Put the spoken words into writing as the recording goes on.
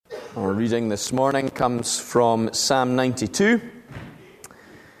Our reading this morning comes from Psalm 92,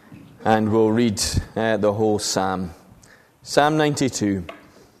 and we'll read the whole psalm. Psalm 92,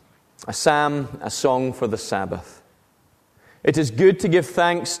 a psalm, a song for the Sabbath. It is good to give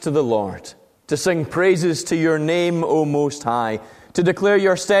thanks to the Lord, to sing praises to your name, O Most High, to declare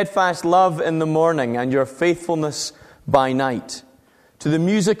your steadfast love in the morning and your faithfulness by night, to the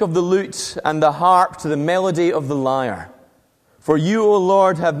music of the lute and the harp, to the melody of the lyre. For you, O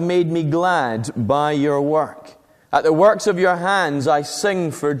Lord, have made me glad by your work. At the works of your hands I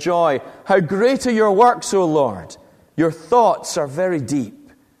sing for joy. How great are your works, O Lord! Your thoughts are very deep.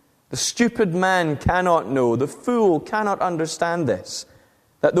 The stupid man cannot know, the fool cannot understand this,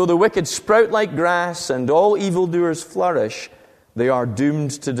 that though the wicked sprout like grass and all evildoers flourish, they are doomed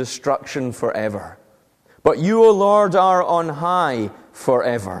to destruction forever. But you, O Lord, are on high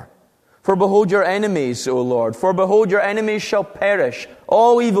forever. For behold your enemies, O Lord, for behold your enemies shall perish,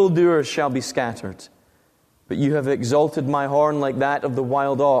 all evildoers shall be scattered. But you have exalted my horn like that of the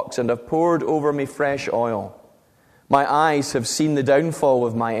wild ox, and have poured over me fresh oil. My eyes have seen the downfall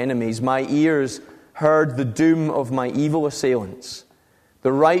of my enemies, my ears heard the doom of my evil assailants.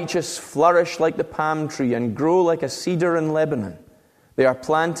 The righteous flourish like the palm tree, and grow like a cedar in Lebanon. They are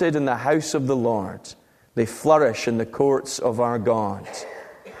planted in the house of the Lord. They flourish in the courts of our God.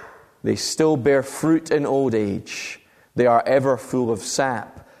 They still bear fruit in old age. They are ever full of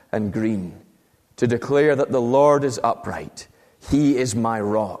sap and green, to declare that the Lord is upright. He is my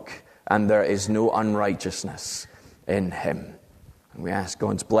rock, and there is no unrighteousness in him. And we ask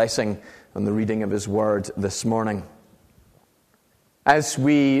God's blessing on the reading of his word this morning. As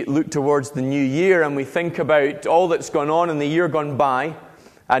we look towards the new year and we think about all that's gone on in the year gone by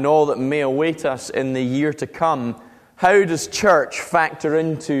and all that may await us in the year to come, how does church factor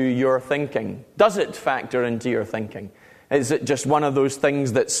into your thinking? Does it factor into your thinking? Is it just one of those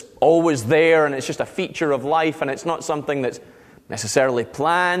things that's always there and it's just a feature of life and it's not something that's necessarily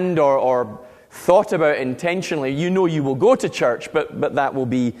planned or thought about intentionally? You know you will go to church, but that will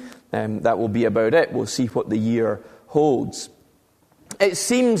be about it. We'll see what the year holds. It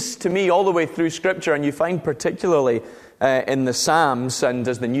seems to me all the way through Scripture, and you find particularly in the Psalms and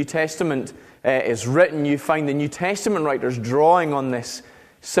as the New Testament is written, you find the New Testament writers drawing on this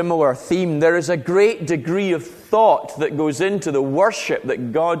similar theme. There is a great degree of thought that goes into the worship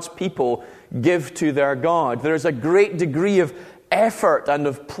that God's people give to their God. There is a great degree of effort and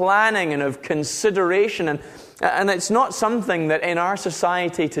of planning and of consideration. And it's not something that in our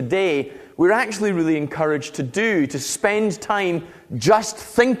society today we're actually really encouraged to do, to spend time just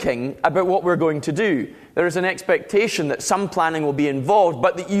thinking about what we're going to do. There is an expectation that some planning will be involved,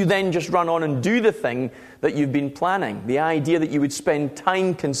 but that you then just run on and do the thing that you've been planning. The idea that you would spend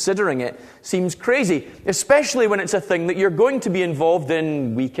time considering it seems crazy, especially when it's a thing that you're going to be involved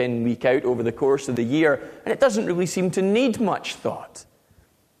in, week out over the course of the year, and it doesn't really seem to need much thought.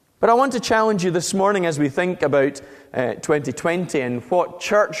 But I want to challenge you this morning as we think about 2020 and what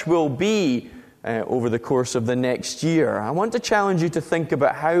church will be over the course of the next year. I want to challenge you to think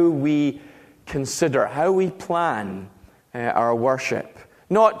about how we consider, how we plan our worship.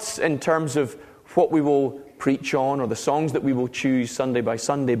 Not in terms of what we will preach on or the songs that we will choose Sunday by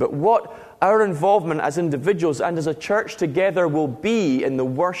Sunday, but what our involvement as individuals and as a church together will be in the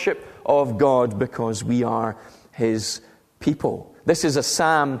worship of God because we are his people. This is a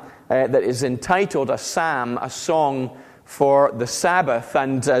psalm that is entitled a psalm, a song for the Sabbath.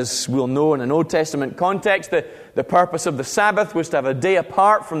 And as we'll know in an Old Testament context, the purpose of the Sabbath was to have a day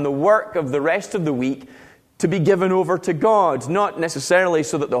apart from the work of the rest of the week to be given over to God. Not necessarily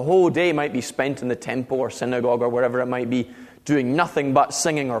so that the whole day might be spent in the temple or synagogue or wherever it might be, doing nothing but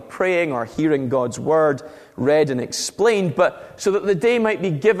singing or praying or hearing God's word read and explained, but so that the day might be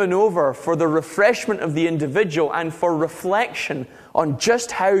given over for the refreshment of the individual and for reflection on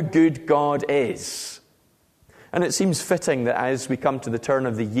just how good God is. And it seems fitting that as we come to the turn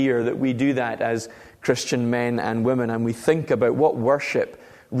of the year that we do that as Christian men and women and we think about what worship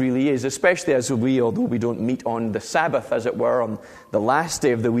really is, especially as although we don't meet on the Sabbath, as it were, on the last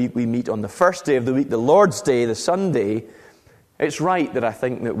day of the week, we meet on the first day of the week, the Lord's Day, the Sunday. It's right that I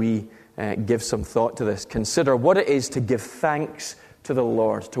think that we give some thought to this. Consider what it is to give thanks to the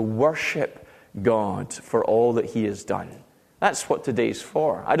Lord, to worship God for all that he has done. That's what today's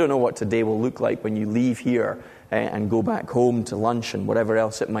for. I don't know what today will look like when you leave here and go back home to lunch and whatever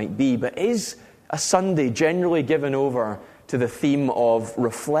else it might be, but is a Sunday generally given over to the theme of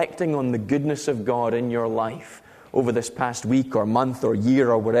reflecting on the goodness of God in your life over this past week or month or year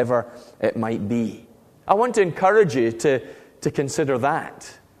or whatever it might be? I want to encourage you to consider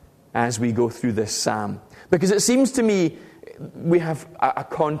that as we go through this psalm. Because it seems to me we have a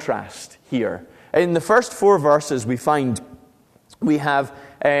contrast here. In the first 4 verses we have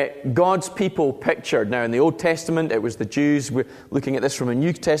God's people pictured. Now, in the Old Testament, it was the Jews. We're looking at this from a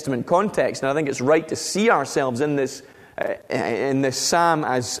New Testament context, and I think it's right to see ourselves in this psalm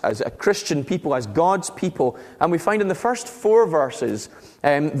as a Christian people, as God's people. And we find in the first 4 verses,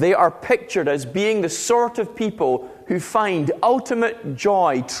 they are pictured as being the sort of people who find ultimate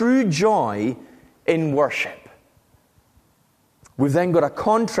joy, true joy, in worship. We've then got a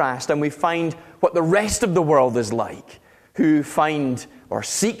contrast, and we find what the rest of the world is like, who find or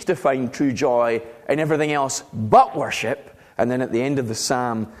seek to find true joy in everything else but worship. And then at the end of the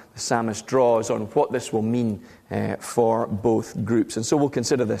psalm, the psalmist draws on what this will mean for both groups. And so we'll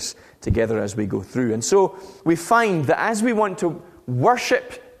consider this together as we go through. And so we find that as we want to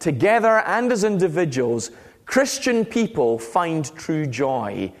worship together and as individuals, Christian people find true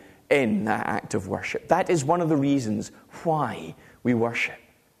joy in that act of worship. That is one of the reasons why we worship.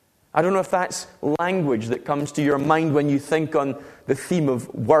 I don't know if that's language that comes to your mind when you think on the theme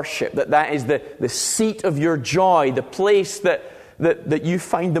of worship, that is the seat of your joy, the place that you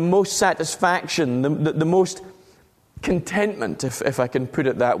find the most satisfaction, the most contentment, if I can put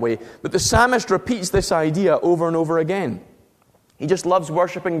it that way. But the psalmist repeats this idea over and over again. He just loves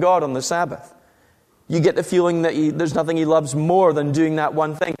worshiping God on the Sabbath. You get the feeling that there's nothing he loves more than doing that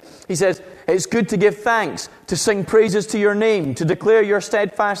one thing. He says, it's good to give thanks, to sing praises to your name, to declare your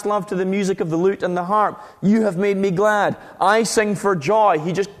steadfast love to the music of the lute and the harp. You have made me glad. I sing for joy.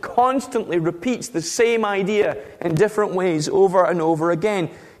 He just constantly repeats the same idea in different ways over and over again.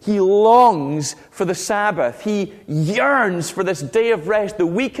 He longs for the Sabbath. He yearns for this day of rest. The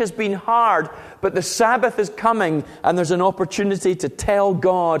week has been hard, but the Sabbath is coming, and there's an opportunity to tell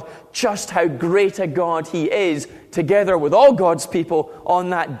God just how great a God He is, together with all God's people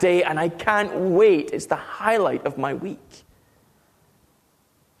on that day, and I can't wait. It's the highlight of my week.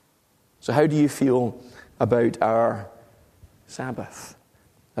 So how do you feel about our Sabbath,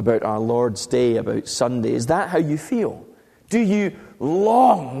 about our Lord's Day, about Sunday? Is that how you feel? Do you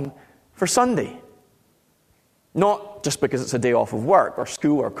long for Sunday? Not just because it's a day off of work or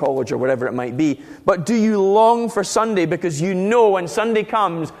school or college or whatever it might be, but do you long for Sunday because you know when Sunday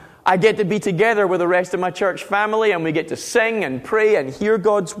comes, I get to be together with the rest of my church family and we get to sing and pray and hear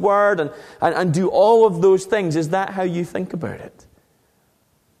God's word and do all of those things. Is that how you think about it?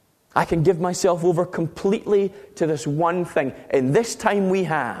 I can give myself over completely to this one thing. In this time we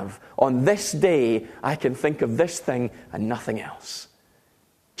have, on this day, I can think of this thing and nothing else.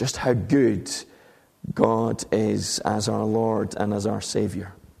 Just how good God is as our Lord and as our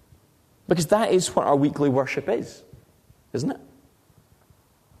Savior. Because that is what our weekly worship is, isn't it?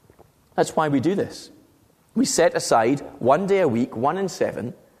 That's why we do this. We set aside one day a week, 1 in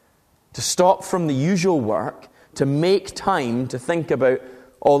 7, to stop from the usual work, to make time to think about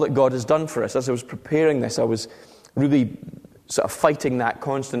all that God has done for us. As I was preparing this, I was really sort of fighting that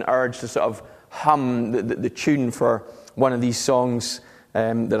constant urge to sort of hum the tune for one of these songs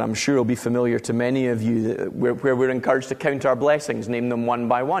that I'm sure will be familiar to many of you, where we're encouraged to count our blessings, name them one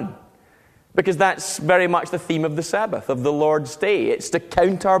by one. Because that's very much the theme of the Sabbath, of the Lord's Day. It's to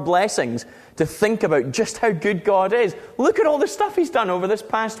count our blessings, to think about just how good God is. Look at all the stuff He's done over this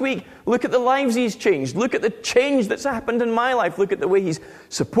past week. Look at the lives He's changed. Look at the change that's happened in my life. Look at the way He's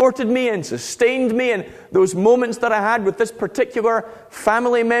supported me and sustained me, and those moments that I had with this particular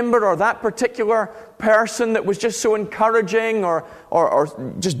family member or that particular person that was just so encouraging or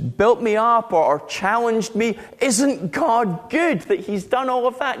just built me up or challenged me. Isn't God good that He's done all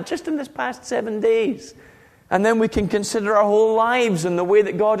of that just in this past 7 days? And then we can consider our whole lives and the way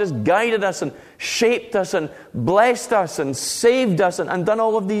that God has guided us and shaped us and blessed us and saved us and done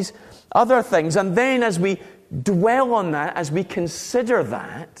all of these other things. And then as we dwell on that, as we consider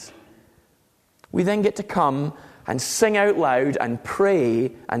that, we then get to come and sing out loud and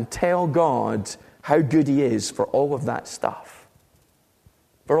pray and tell God how good He is for all of that stuff.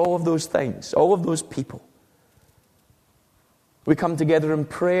 For all of those things, all of those people. We come together in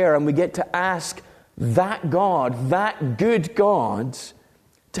prayer and we get to ask that God, that good God,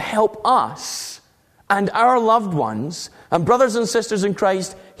 to help us and our loved ones and brothers and sisters in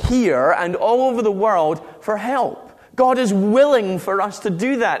Christ here and all over the world for help. God is willing for us to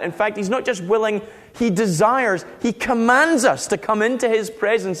do that. In fact, He's not just willing, He desires, He commands us to come into His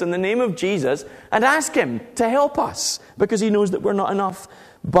presence in the name of Jesus and ask Him to help us because He knows that we're not enough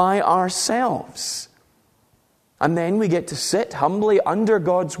by ourselves. And then we get to sit humbly under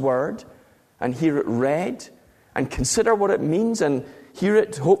God's word and hear it read, and consider what it means, and hear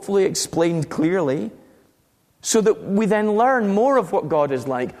it hopefully explained clearly. so that we then learn more of what God is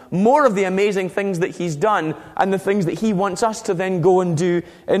like, more of the amazing things that He's done, and the things that He wants us to then go and do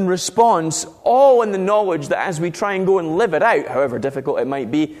in response, all in the knowledge that as we try and go and live it out, however difficult it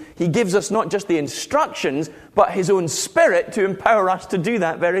might be, He gives us not just the instructions, but His own Spirit to empower us to do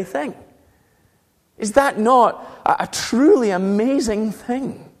that very thing. Is that not a truly amazing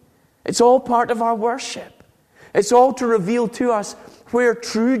thing? It's all part of our worship. It's all to reveal to us where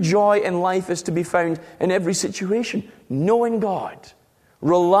true joy in life is to be found in every situation. Knowing God,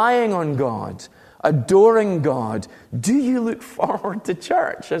 relying on God, adoring God. Do you look forward to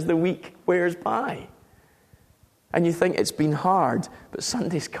church as the week wears by? And you think it's been hard, but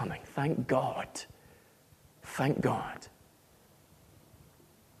Sunday's coming. Thank God. Thank God.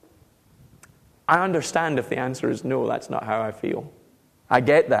 I understand if the answer is no, that's not how I feel. I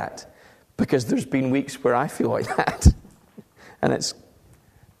get that, because there's been weeks where I feel like that. And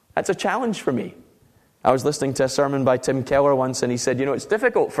that's a challenge for me. I was listening to a sermon by Tim Keller once, and he said, it's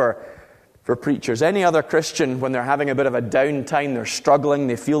difficult for preachers. Any other Christian, when they're having a bit of a downtime, they're struggling,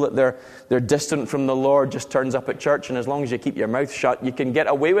 they feel that they're distant from the Lord, just turns up at church, and as long as you keep your mouth shut, you can get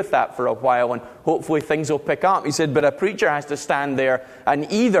away with that for a while, and hopefully things will pick up. He said, but a preacher has to stand there and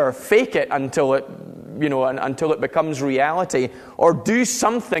either fake it until it becomes reality, or do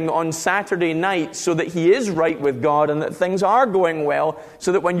something on Saturday night so that he is right with God and that things are going well,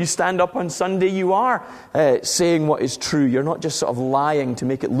 so that when you stand up on Sunday, you are saying what is true. You're not just sort of lying to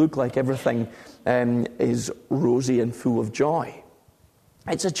make it look like everything is rosy and full of joy.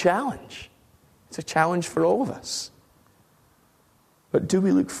 It's a challenge. It's a challenge for all of us. But do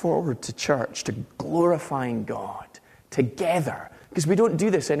we look forward to church, to glorifying God together? Because we don't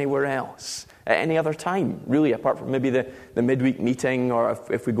do this anywhere else at any other time, really, apart from maybe the midweek meeting, or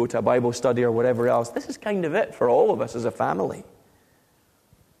if we go to a Bible study or whatever else. This is kind of it for all of us as a family.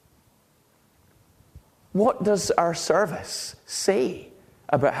 What does our service say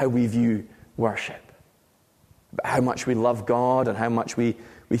about how we view worship? About how much we love God and how much we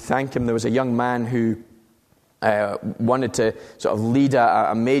thank Him. There was a young man who wanted to sort of lead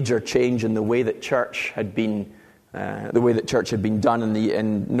a major change in the way that church had been done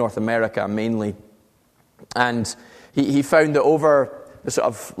in North America mainly. And he found that over the sort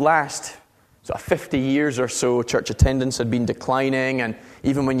of last 50 years or so, church attendance had been declining, and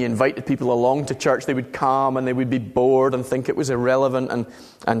even when you invited people along to church, they would come and they would be bored and think it was irrelevant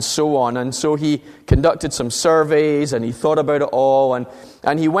and so on. And so he conducted some surveys and he thought about it all,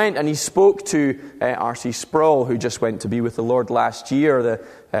 and he went and he spoke to R.C. Sproul, who just went to be with the Lord last year.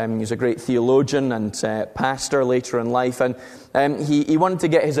 He's a great theologian and pastor later in life, and he wanted to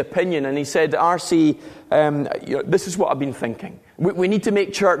get his opinion, and he said, R.C., this is what I've been thinking. We need to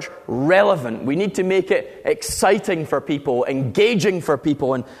make church relevant. We need to make it exciting for people, engaging for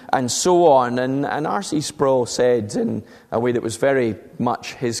people, and so on. And R.C. Sproul said, in a way that was very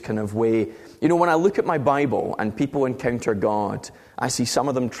much his kind of way, when I look at my Bible and people encounter God, I see some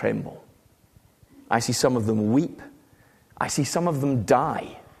of them tremble. I see some of them weep. I see some of them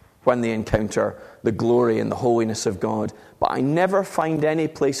die when they encounter the glory and the holiness of God. But I never find any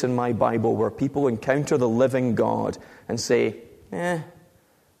place in my Bible where people encounter the living God and say,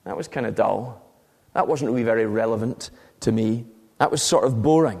 that was kind of dull. That wasn't really very relevant to me. That was sort of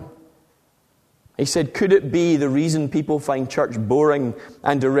boring. He said, could it be the reason people find church boring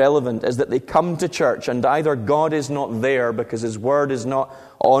and irrelevant is that they come to church and either God is not there because His word is not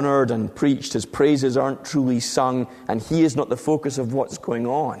honored and preached, His praises aren't truly sung, and He is not the focus of what's going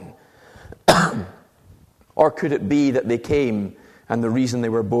on? Or could it be that they came and the reason they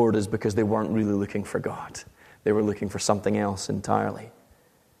were bored is because they weren't really looking for God? They were looking for something else entirely.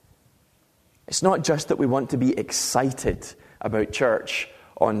 It's not just that we want to be excited about church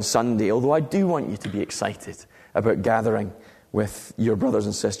on Sunday, although I do want you to be excited about gathering with your brothers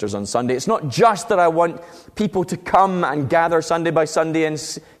and sisters on Sunday. It's not just that I want people to come and gather Sunday by Sunday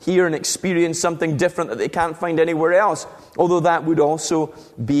and hear and experience something different that they can't find anywhere else, although that would also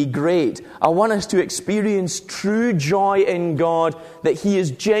be great. I want us to experience true joy in God, that He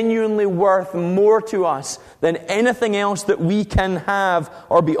is genuinely worth more to us than anything else that we can have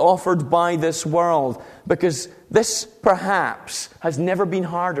or be offered by this world, because this perhaps has never been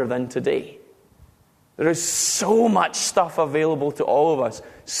harder than today. There is so much stuff available to all of us,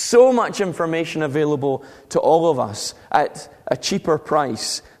 so much information available to all of us at a cheaper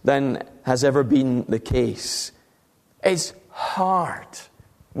price than has ever been the case. It's hard.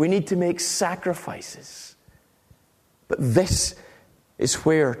 We need to make sacrifices. But this is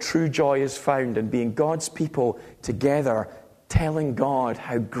where true joy is found, in being God's people together, telling God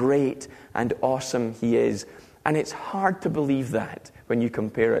how great and awesome He is. And it's hard to believe that when you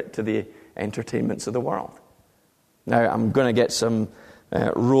compare it to the entertainments of the world. Now, I'm going to get some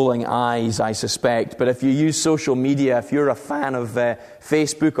rolling eyes, I suspect, but if you use social media, if you're a fan of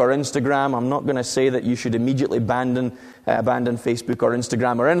Facebook or Instagram, I'm not going to say that you should immediately abandon Facebook or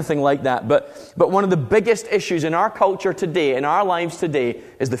Instagram or anything like that, but one of the biggest issues in our culture today, in our lives today,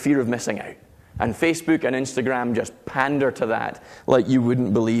 is the fear of missing out. And Facebook and Instagram just pander to that like you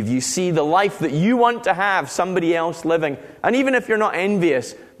wouldn't believe. You see the life that you want to have, somebody else living. And even if you're not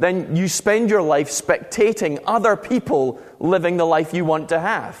envious, then you spend your life spectating other people living the life you want to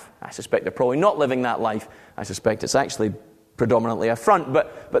have. I suspect they're probably not living that life. I suspect it's actually predominantly a front.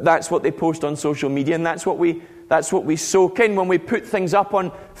 But that's what they post on social media, and that's what we soak in when we put things up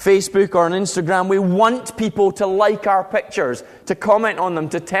on Facebook or on Instagram. We want people to like our pictures, to comment on them,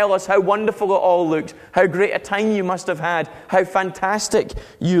 to tell us how wonderful it all looked, how great a time you must have had, how fantastic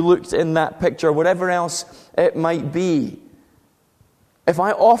you looked in that picture, whatever else it might be. If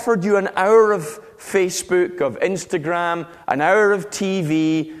I offered you an hour of Facebook, of Instagram, an hour of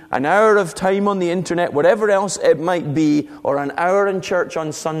TV, an hour of time on the internet, whatever else it might be, or an hour in church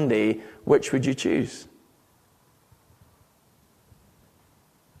on Sunday, which would you choose?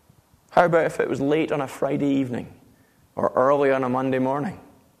 How about if it was late on a Friday evening or early on a Monday morning?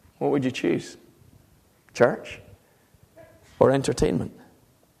 What would you choose? Church or entertainment?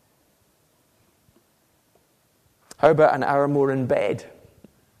 How about an hour more in bed?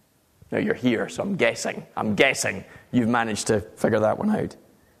 Now you're here, so I'm guessing you've managed to figure that one out.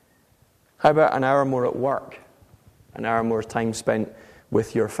 How about an hour more at work? An hour more time spent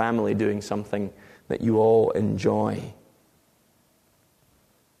with your family doing something that you all enjoy?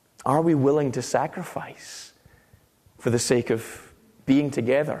 Are we willing to sacrifice for the sake of being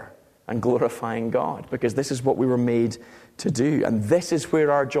together and glorifying God? Because this is what we were made to do, and this is where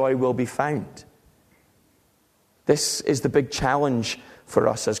our joy will be found. This is the big challenge for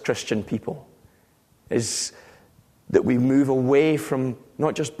us as Christian people, is that we move away from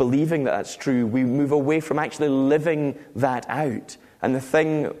not just believing that that's true, we move away from actually living that out. And the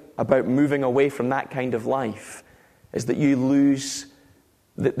thing about moving away from that kind of life is that you lose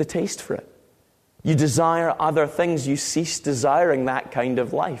the taste for it. You desire other things. You cease desiring that kind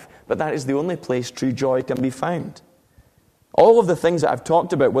of life. But that is the only place true joy can be found. All of the things that I've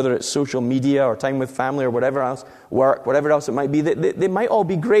talked about, whether it's social media or time with family or whatever else, work, whatever else it might be, they might all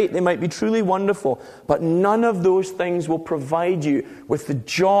be great. They might be truly wonderful. But none of those things will provide you with the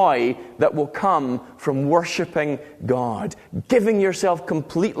joy that will come from worshiping God, giving yourself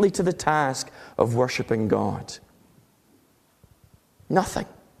completely to the task of worshiping God. Nothing.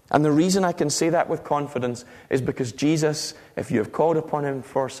 And the reason I can say that with confidence is because Jesus, if you have called upon him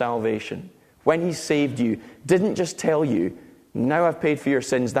for salvation, when he saved you, didn't just tell you, now I've paid for your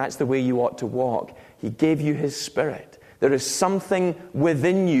sins, that's the way you ought to walk. He gave you his Spirit. There is something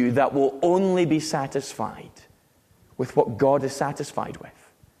within you that will only be satisfied with what God is satisfied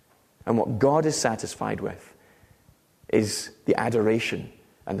with. And what God is satisfied with is the adoration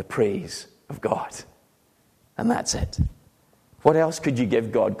and the praise of God. And that's it. What else could you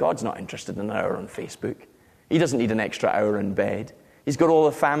give God? God's not interested in an hour on Facebook. He doesn't need an extra hour in bed. He's got all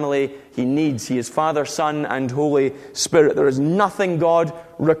the family he needs. He is Father, Son, and Holy Spirit. There is nothing God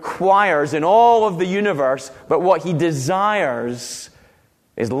requires in all of the universe, but what he desires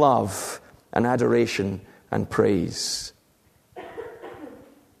is love and adoration and praise.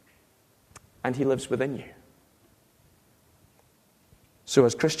 And he lives within you. So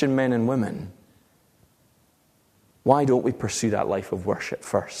as Christian men and women, why don't we pursue that life of worship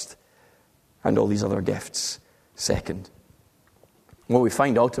first and all these other gifts second? What we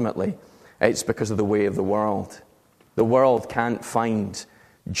find ultimately, it's because of the way of the world. The world can't find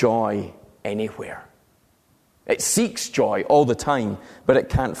joy anywhere. It seeks joy all the time, but it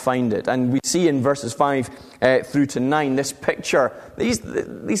can't find it. And we see in verses 5 through to 9 this picture,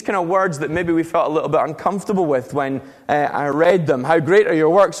 these kind of words that maybe we felt a little bit uncomfortable with when I read them. How great are your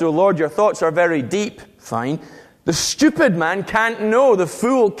works, O Lord, your thoughts are very deep. Fine. The stupid man can't know, the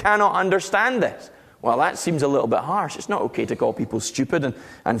fool cannot understand this. Well, that seems a little bit harsh. It's not okay to call people stupid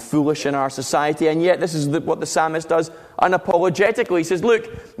and foolish in our society, and yet this is what the psalmist does unapologetically. He says,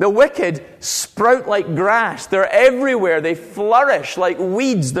 look, the wicked sprout like grass. They're everywhere. They flourish like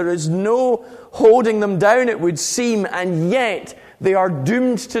weeds. There is no holding them down, it would seem, and yet they are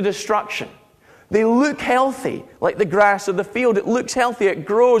doomed to destruction. They look healthy, like the grass of the field. It looks healthy, it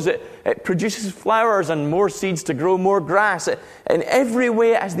grows, it produces flowers and more seeds to grow more grass. In every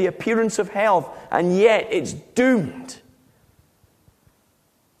way it has the appearance of health, and yet it's doomed.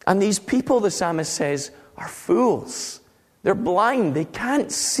 And these people, the psalmist says, are fools. They're blind. They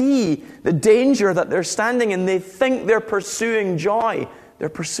can't see the danger that they're standing in. They think they're pursuing joy. They're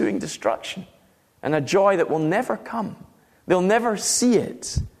pursuing destruction. and a joy that will never come. They'll never see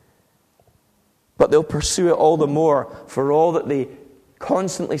it, but they'll pursue it all the more for all that they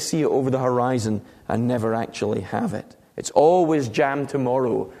constantly see it over the horizon and never actually have it. It's always jam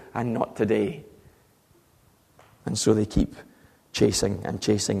tomorrow and not today. And so they keep chasing and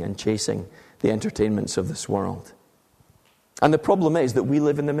chasing and chasing the entertainments of this world. And the problem is that we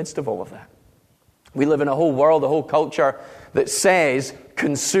live in the midst of all of that. We live in a whole world, a whole culture that says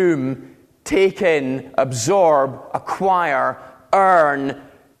consume, take in, absorb, acquire, earn,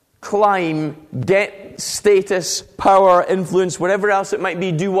 climb, get status, power, influence, whatever else it might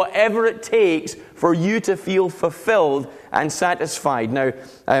be. Do whatever it takes for you to feel fulfilled and satisfied. Now,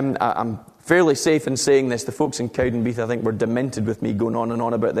 I'm fairly safe in saying this. The folks in Cowdenbeath, I think, were demented with me going on and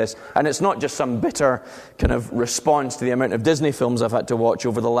on about this. And it's not just some bitter kind of response to the amount of Disney films I've had to watch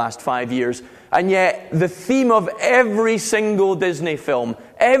over the last 5 years. And yet, the theme of every single Disney film,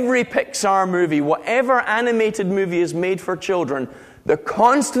 every Pixar movie, whatever animated movie is made for children, the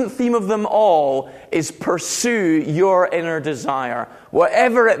constant theme of them all is pursue your inner desire.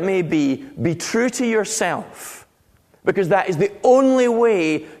 Whatever it may be true to yourself. Because that is the only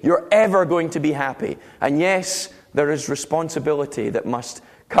way you're ever going to be happy. And yes, there is responsibility that must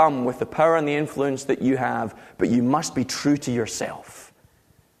come with the power and the influence that you have, but you must be true to yourself.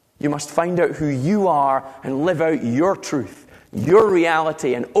 You must find out who you are and live out your truth, your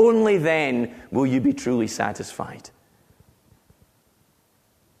reality, and only then will you be truly satisfied.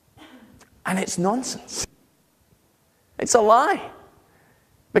 And it's nonsense. It's a lie.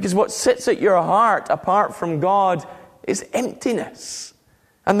 Because what sits at your heart apart from God is emptiness.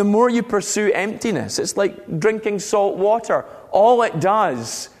 And the more you pursue emptiness, it's like drinking salt water. All it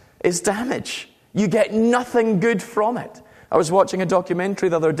does is damage. You get nothing good from it. I was watching a documentary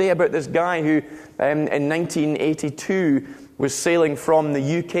the other day about this guy who, in 1982, was sailing from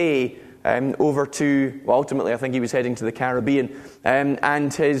the UK over to, well, ultimately I think he was heading to the Caribbean,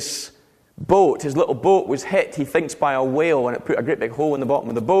 and his little boat was hit, he thinks, by a whale, and it put a great big hole in the bottom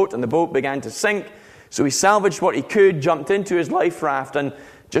of the boat, and the boat began to sink. So he salvaged what he could, jumped into his life raft, and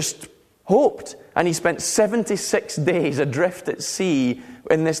just hoped. And he spent 76 days adrift at sea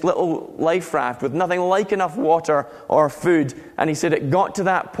in this little life raft with nothing like enough water or food. And he said it got to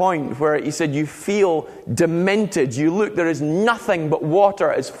that point where he said you feel demented. You look, there is nothing but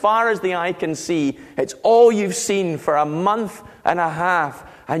water as far as the eye can see. It's all you've seen for a month and a half.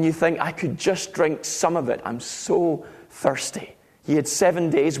 And you think, I could just drink some of it. I'm so thirsty. He had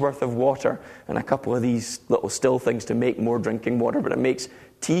 7 days worth of water and a couple of these little still things to make more drinking water, but it makes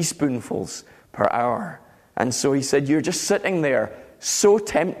teaspoonfuls per hour. And so he said, you're just sitting there so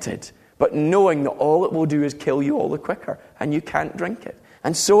tempted, but knowing that all it will do is kill you all the quicker, and you can't drink it.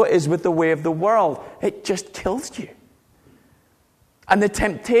 And so it is with the way of the world. It just kills you. And the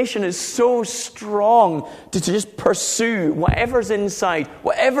temptation is so strong to just pursue whatever's inside,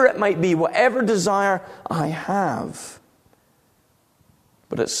 whatever it might be, whatever desire I have.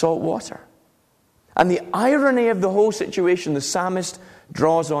 But it's salt water. And the irony of the whole situation, the psalmist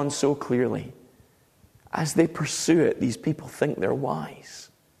draws on so clearly. As they pursue it, these people think they're wise.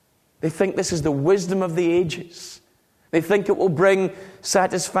 They think this is the wisdom of the ages. They think it will bring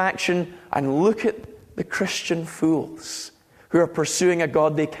satisfaction. And look at the Christian fools who are pursuing a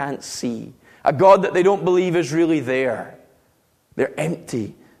God they can't see, a God that they don't believe is really there. They're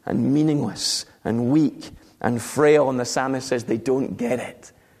empty and meaningless and weak and frail, and the psalmist says they don't get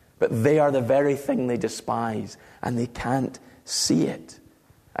it. But they are the very thing they despise, and they can't see it.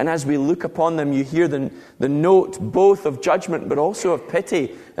 And as we look upon them, you hear the note both of judgment but also of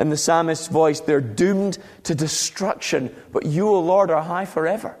pity in the psalmist's voice. They're doomed to destruction, but you, O Lord, are high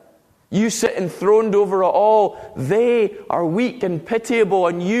forever. You sit enthroned over it all. They are weak and pitiable,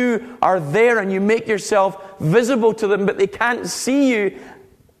 and you are there, and you make yourself visible to them, but they can't see you.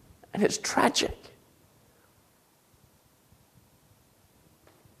 And it's tragic.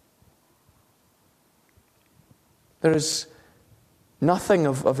 There is nothing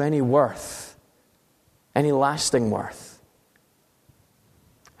of any worth, any lasting worth.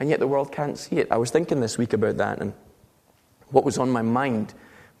 And yet the world can't see it. I was thinking this week about that, and what was on my mind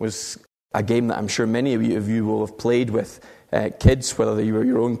was a game that I'm sure many of you will have played with kids, whether you were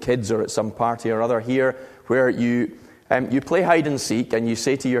your own kids or at some party or other here, where you play hide and seek, and you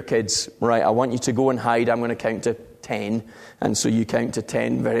say to your kids, right, I want you to go and hide, I'm going to count to 10. And so you count to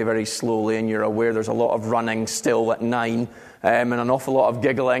 10 very, very slowly, and you're aware there's a lot of running still at 9, and an awful lot of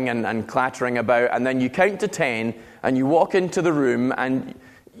giggling and clattering about. And then you count to 10, and you walk into the room, and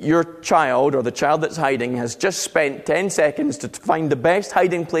your child, or the child that's hiding, has just spent 10 seconds to find the best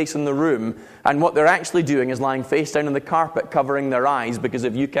hiding place in the room, and what they're actually doing is lying face down on the carpet covering their eyes, because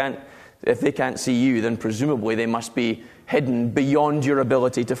if you can't If they can't see you, then presumably they must be hidden beyond your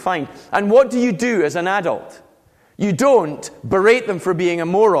ability to find. And what do you do as an adult? You don't berate them for being a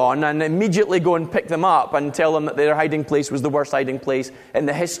moron and immediately go and pick them up and tell them that their hiding place was the worst hiding place in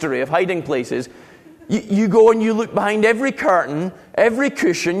the history of hiding places. You go and you look behind every curtain, every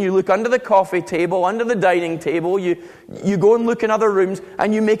cushion, you look under the coffee table, under the dining table, you go and look in other rooms,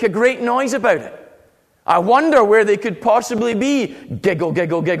 and you make a great noise about it. I wonder where they could possibly be. Giggle,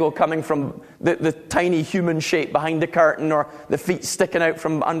 giggle, giggle, coming from the tiny human shape behind the curtain, or the feet sticking out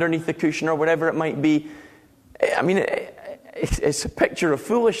from underneath the cushion, or whatever it might be. I mean, it's a picture of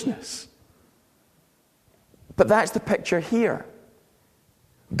foolishness. But that's the picture here.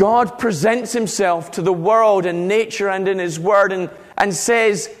 God presents himself to the world in nature and in his word and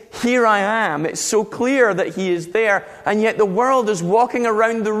says, here I am. It's so clear that he is there, and yet the world is walking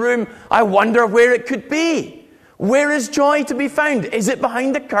around the room. I wonder where it could be. Where is joy to be found? Is it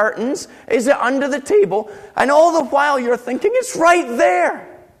behind the curtains? Is it under the table? And all the while you're thinking, it's right there.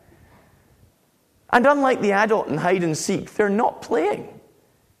 And unlike the adult in hide and seek, they're not playing.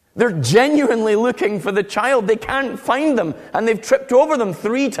 They're genuinely looking for the child. They can't find them, and they've tripped over them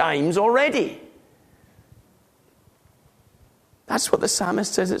 3 times already. That's what the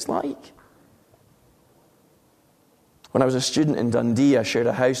psalmist says it's like. When I was a student in Dundee, I shared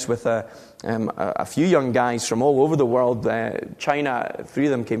a house with a few young guys from all over the world. China, 3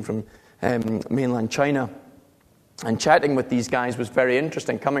 of them came from mainland China. And chatting with these guys was very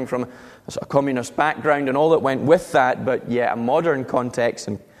interesting, coming from a communist background and all that went with that, but yet a modern context,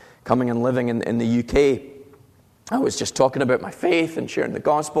 and coming and living in the UK. I was just talking about my faith and sharing the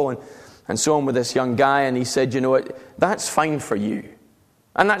gospel and so on with this young guy, and he said, you know what, that's fine for you.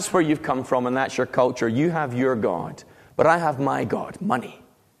 And that's where you've come from, and that's your culture. You have your God, but I have my God, money.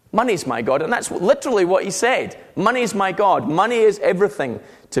 Money's my God, and that's literally what he said. Money's my God. Money is everything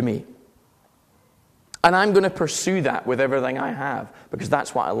to me. And I'm going to pursue that with everything I have, because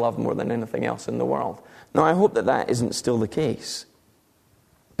that's what I love more than anything else in the world. Now, I hope that isn't still the case.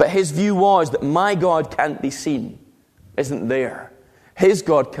 But his view was that my God can't be seen, isn't there. His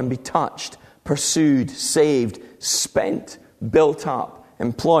God can be touched, pursued, saved, spent, built up,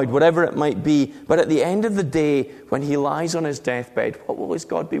 employed, whatever it might be. But at the end of the day, when he lies on his deathbed, what will his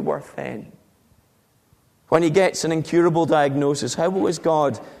God be worth then? When he gets an incurable diagnosis, how will his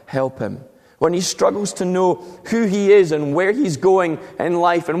God help him? When he struggles to know who he is and where he's going in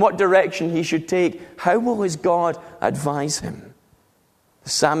life and what direction he should take, how will his God advise him? The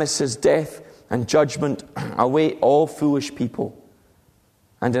psalmist says, death and judgment await all foolish people.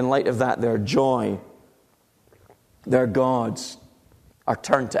 And in light of that, their joy, their gods, are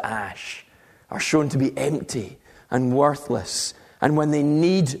turned to ash, are shown to be empty and worthless. And when they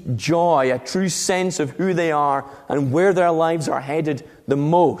need joy, a true sense of who they are and where their lives are headed the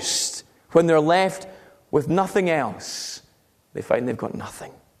most, when they're left with nothing else, they find they've got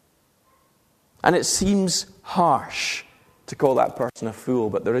nothing. And it seems harsh to call that person a fool,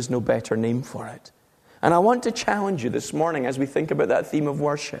 but there is no better name for it. And I want to challenge you this morning as we think about that theme of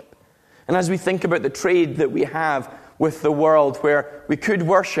worship. And as we think about the trade that we have with the world, where we could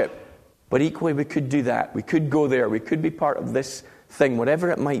worship, but equally we could do that. We could go there. We could be part of this thing, whatever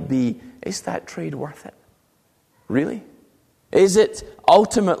it might be. Is that trade worth it? Really? Is it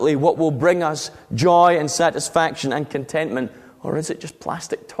ultimately what will bring us joy and satisfaction and contentment? Or is it just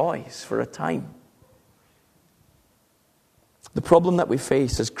plastic toys for a time? The problem that we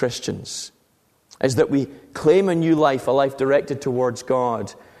face as Christians is that we claim a new life, a life directed towards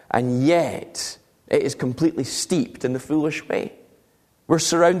God, and yet it is completely steeped in the foolish way. We're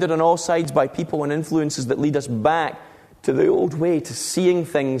surrounded on all sides by people and influences that lead us back to the old way, to seeing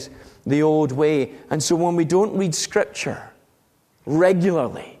things the old way. And so when we don't read Scripture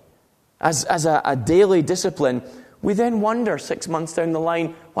regularly, as a daily discipline, we then wonder 6 months down the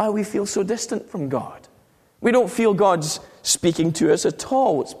line why we feel so distant from God. We don't feel God's speaking to us at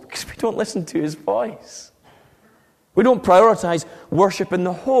all. It's because we don't listen to his voice. We don't prioritize worship in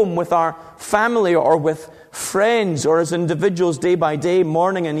the home with our family or with friends or as individuals day by day,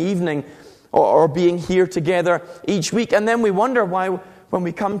 morning and evening, or being here together each week. And then we wonder why when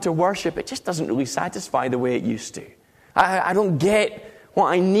we come to worship, it just doesn't really satisfy the way it used to. I don't get what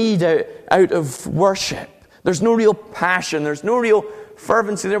I need out of worship. There's no real passion. There's no real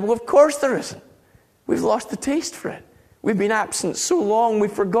fervency there. Well, of course there isn't. We've lost the taste for it. We've been absent so long,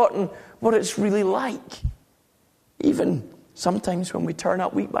 we've forgotten what it's really like. Even sometimes when we turn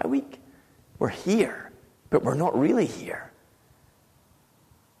up week by week, we're here, but we're not really here.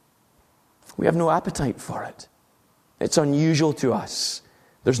 We have no appetite for it. It's unusual to us.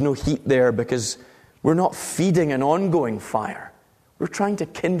 There's no heat there because we're not feeding an ongoing fire. We're trying to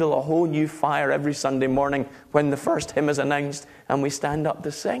kindle a whole new fire every Sunday morning when the first hymn is announced and we stand up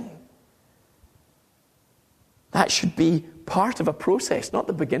to sing. That should be part of a process, not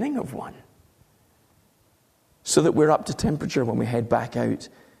the beginning of one. So that we're up to temperature when we head back out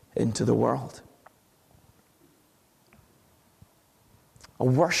into the world. A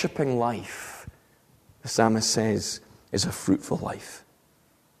worshipping life, the psalmist says, is a fruitful life.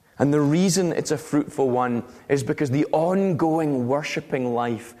 And the reason it's a fruitful one is because the ongoing worshipping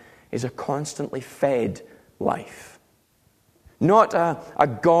life is a constantly fed life. Not a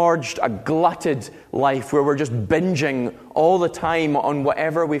gorged, a glutted life where we're just binging all the time on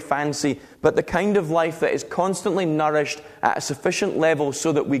whatever we fancy, but the kind of life that is constantly nourished at a sufficient level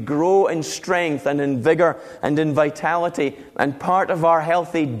so that we grow in strength and in vigor and in vitality. And part of our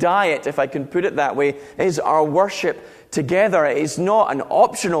healthy diet, if I can put it that way, is our worship together. It is not an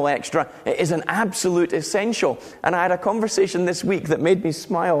optional extra, it is an absolute essential. And I had a conversation this week that made me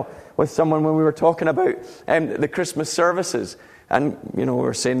smile with someone when we were talking about the Christmas services. And, we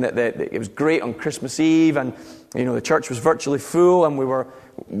were saying that it was great on Christmas Eve, and, the church was virtually full, and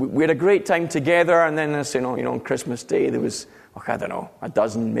we had a great time together. And then I said, on Christmas Day, there was, I don't know, a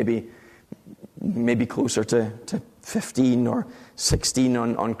dozen, maybe closer to 15 or 16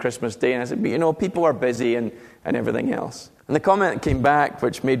 on Christmas Day. And I said, but, people are busy and everything else. And the comment that came back,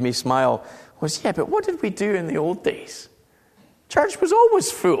 which made me smile, was, yeah, but what did we do in the old days? Church was always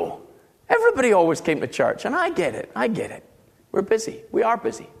full. Everybody always came to church, and I get it. We're busy. We are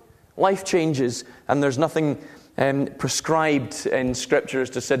busy. Life changes, and there's nothing prescribed in Scripture as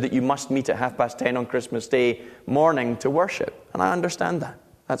to say that you must meet at 10:30 on Christmas Day morning to worship. And I understand that.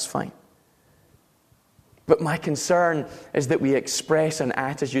 That's fine. But my concern is that we express an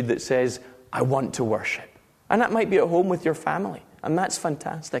attitude that says, I want to worship. And that might be at home with your family. And that's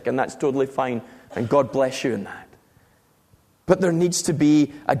fantastic, and that's totally fine. And God bless you in that. But there needs to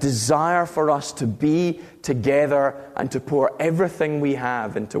be a desire for us to be together and to pour everything we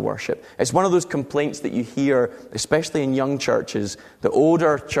have into worship. It's one of those complaints that you hear, especially in young churches. The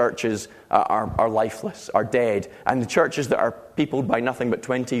older churches are lifeless, are dead. And the churches that are peopled by nothing but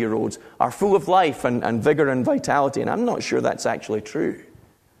 20-year-olds are full of life and vigor and vitality. And I'm not sure that's actually true.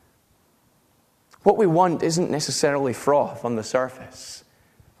 What we want isn't necessarily froth on the surface.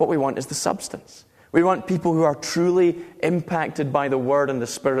 What we want is the substance. We want people who are truly impacted by the Word and the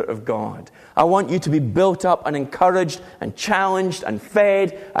Spirit of God. I want you to be built up and encouraged and challenged and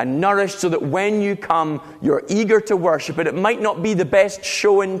fed and nourished so that when you come, you're eager to worship. And it might not be the best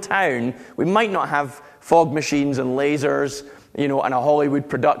show in town. We might not have fog machines and lasers, and a Hollywood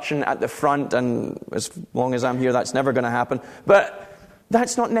production at the front. And as long as I'm here, that's never going to happen. But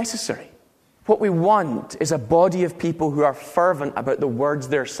that's not necessary. What we want is a body of people who are fervent about the words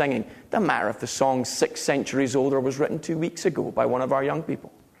they're singing. It doesn't matter if the song's 6 centuries old or was written 2 weeks ago by one of our young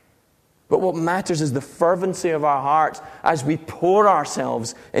people. But what matters is the fervency of our hearts as we pour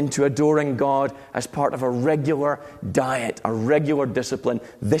ourselves into adoring God as part of a regular diet, a regular discipline.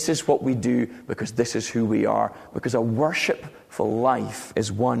 This is what we do because this is who we are. Because a worshipful life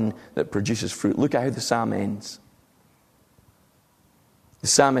is one that produces fruit. Look at how the psalm ends. The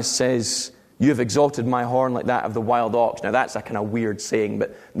psalmist says, you have exalted my horn like that of the wild ox. Now that's a kind of weird saying,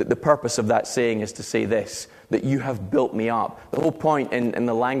 but the purpose of that saying is to say this, that you have built me up. The whole point in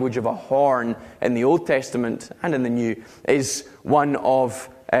the language of a horn in the Old Testament and in the New is one of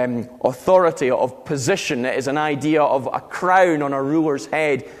authority, of position. It is an idea of a crown on a ruler's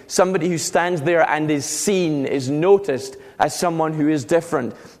head. Somebody who stands there and is seen, is noticed as someone who is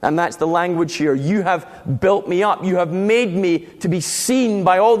different. And that's the language here. You have built me up. You have made me to be seen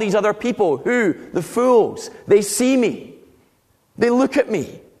by all these other people. Who? The fools. They see me. They look at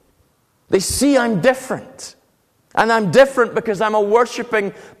me. They see I'm different. And I'm different because I'm a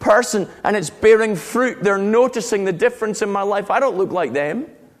worshipping person and it's bearing fruit. They're noticing the difference in my life. I don't look like them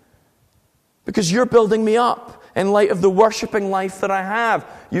because you're building me up. In light of the worshipping life that I have,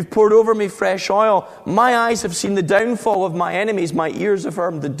 you've poured over me fresh oil. My eyes have seen the downfall of my enemies. My ears have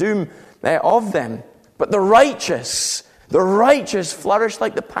heard the doom of them. But the righteous flourish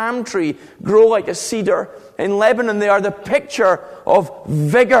like the palm tree, grow like a cedar in Lebanon. They are the picture of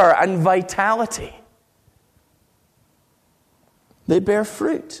vigor and vitality. They bear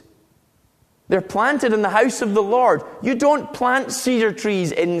fruit. They're planted in the house of the Lord. You don't plant cedar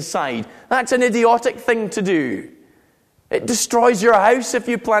trees inside. That's an idiotic thing to do. It destroys your house if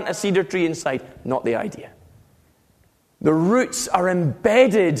you plant a cedar tree inside. Not the idea. The roots are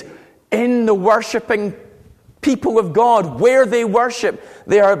embedded in the worshipping people of God, where they worship.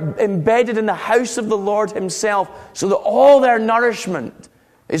 They are embedded in the house of the Lord Himself, so that all their nourishment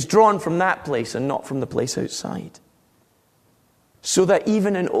is drawn from that place and not from the place outside. so that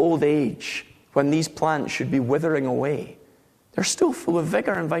even in old age, when these plants should be withering away, they're still full of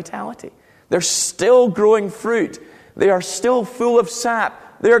vigor and vitality. They're still growing fruit. They are still full of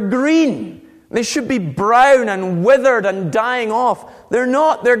sap. They're green. They should be brown and withered and dying off. They're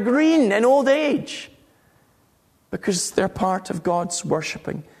not. They're green in old age. Because they're part of God's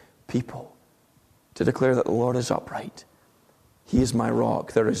worshipping people. To declare that the Lord is upright. He is my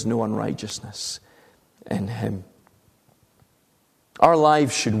rock. There is no unrighteousness in him. Our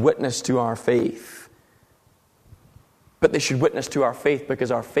lives should witness to our faith. But they should witness to our faith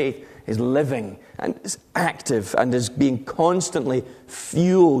because our faith is living and is active and is being constantly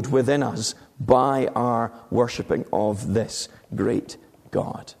fueled within us by our worshipping of this great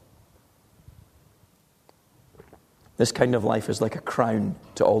God. This kind of life is like a crown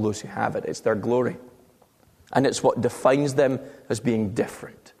to all those who have it. It's their glory. And it's what defines them as being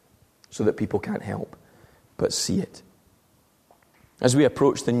different, so that people can't help but see it. As we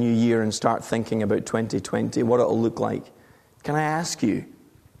approach the new year and start thinking about 2020, what it'll look like, can I ask you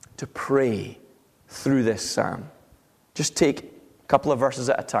to pray through this psalm? Just take a couple of verses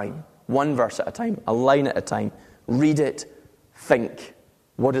at a time, one verse at a time, a line at a time. Read it, think,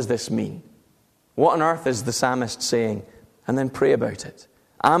 what does this mean? What on earth is the psalmist saying? And then pray about it.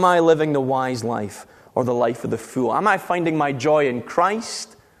 Am I living the wise life or the life of the fool? Am I finding my joy in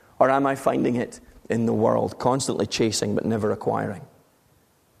Christ or am I finding it in the world, constantly chasing but never acquiring?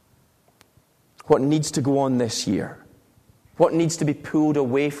 What needs to go on this year? What needs to be pulled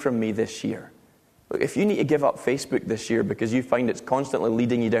away from me this year? Look, if you need to give up Facebook this year because you find it's constantly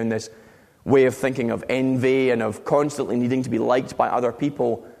leading you down this way of thinking of envy and of constantly needing to be liked by other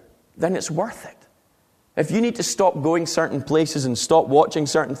people, then it's worth it. If you need to stop going certain places and stop watching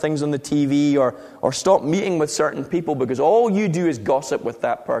certain things on the TV or stop meeting with certain people because all you do is gossip with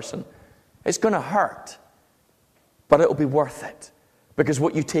that person, it's going to hurt. But it'll be worth it. Because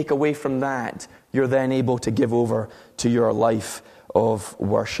what you take away from that, you're then able to give over to your life of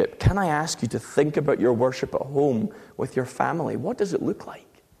worship. Can I ask you to think about your worship at home with your family? What does it look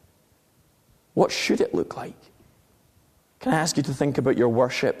like? What should it look like? Can I ask you to think about your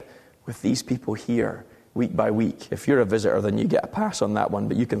worship with these people here, week by week? If you're a visitor, then you get a pass on that one,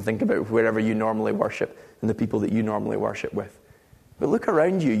 but you can think about wherever you normally worship and the people that you normally worship with. But look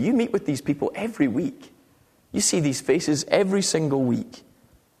around you. You meet with these people every week. You see these faces every single week.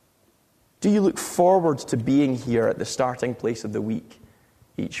 Do you look forward to being here at the starting place of the week,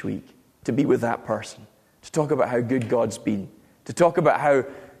 each week, to be with that person, to talk about how good God's been, to talk about how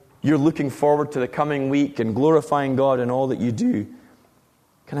you're looking forward to the coming week and glorifying God in all that you do?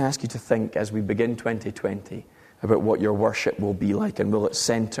 Can I ask you to think as we begin 2020 about what your worship will be like, and will it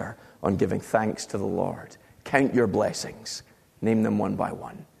center on giving thanks to the Lord? Count your blessings. Name them one by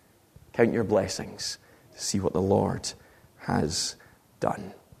one. Count your blessings to see what the Lord has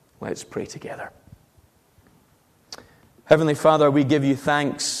done. Let's pray together. Heavenly Father, we give you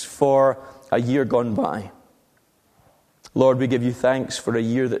thanks for a year gone by. Lord, we give you thanks for a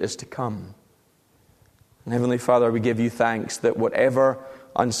year that is to come. And Heavenly Father, we give you thanks that whatever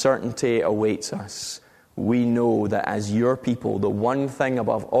uncertainty awaits us, we know that as your people, the one thing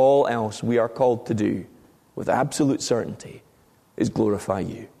above all else we are called to do with absolute certainty is glorify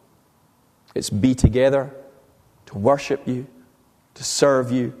you. It's be together, to worship you, to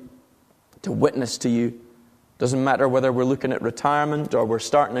serve you, to witness to you. Doesn't matter whether we're looking at retirement or we're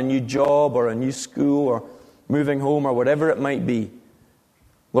starting a new job or a new school or moving home or whatever it might be.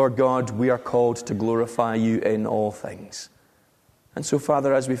 Lord God, we are called to glorify you in all things. And so,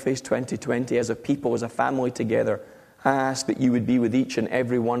 Father, as we face 2020 as a people, as a family together, I ask that you would be with each and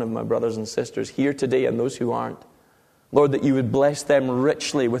every one of my brothers and sisters here today and those who aren't. Lord, that you would bless them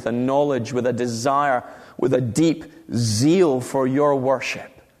richly with a knowledge, with a desire, with a deep zeal for your worship.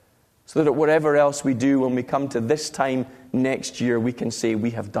 So that whatever else we do when we come to this time next year, we can say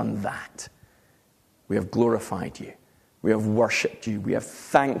we have done that. We have glorified you. We have worshipped you. We have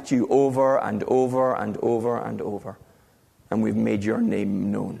thanked you over and over and over and over. And we've made your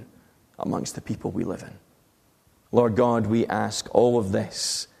name known amongst the people we live in. Lord God, we ask all of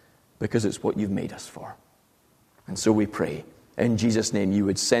this because it's what you've made us for. And so we pray, in Jesus' name, you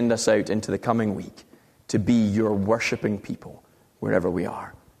would send us out into the coming week to be your worshipping people wherever we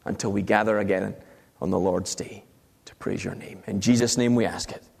are, until we gather again on the Lord's day to praise your name. In Jesus' name we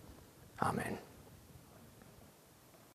ask it. Amen.